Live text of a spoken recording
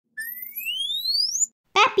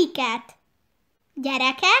Happy-ket!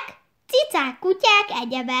 Gyerekek, cicák, kutyák,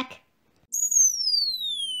 egyebek.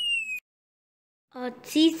 A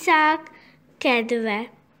cicák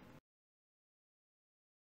kedve.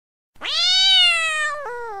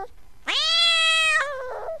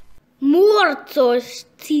 Morcos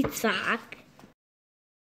cicák.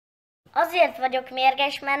 Azért vagyok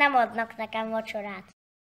mérges, mert nem adnak nekem vacsorát.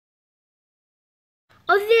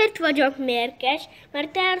 Azért vagyok mérges,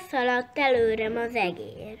 mert elszaladt előrem az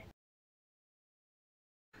egér.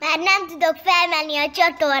 Mert nem tudok felmenni a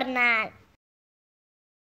csatornán.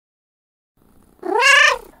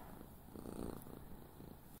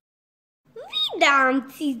 Vidám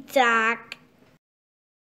cicák.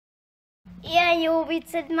 Ilyen jó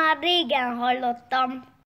viccet már régen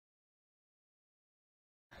hallottam.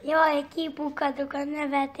 Jaj, kipukadok a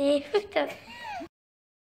nevetéstől.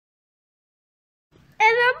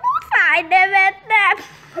 Ez a muszáj nevetnem.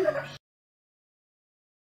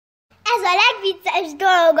 Ez a legvicces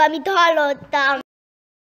dolog, amit hallottam.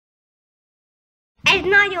 Ez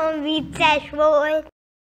nagyon vicces volt.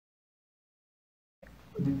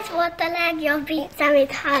 Ez volt a legjobb vicc,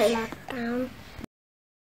 amit hallottam.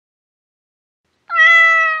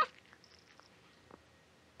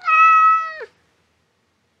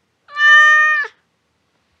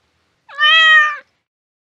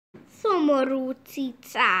 Szomorú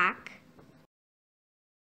cicák.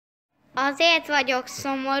 Azért vagyok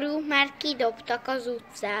szomorú, mert kidobtak az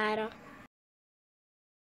utcára.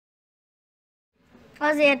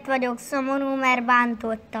 Azért vagyok szomorú, mert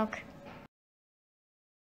bántottak.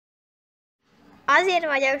 Azért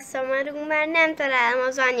vagyok szomorú, mert nem találom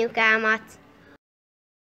az anyukámat.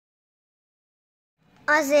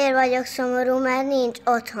 Azért vagyok szomorú, mert nincs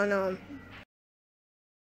otthonom.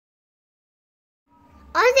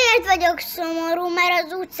 Azért vagyok szomorú, mert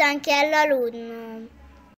az utcán kell aludnom.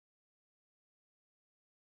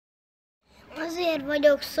 Azért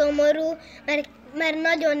vagyok szomorú, mert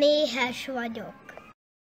nagyon éhes vagyok.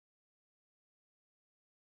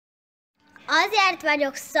 Azért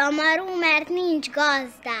vagyok szomorú, mert nincs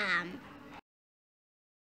gazdám.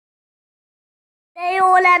 De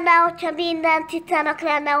jó lenne, hogyha minden cicának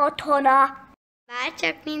lenne otthona.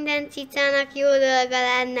 Bárcsak minden cicának jó dolga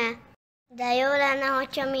lenne. De jó lenne,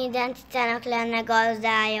 hogyha minden cicának lenne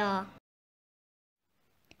gazdája.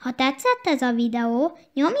 Ha tetszett ez a videó,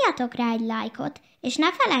 nyomjatok rá egy lájkot, és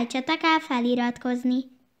ne felejtsetek el feliratkozni.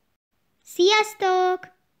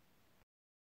 Sziasztok!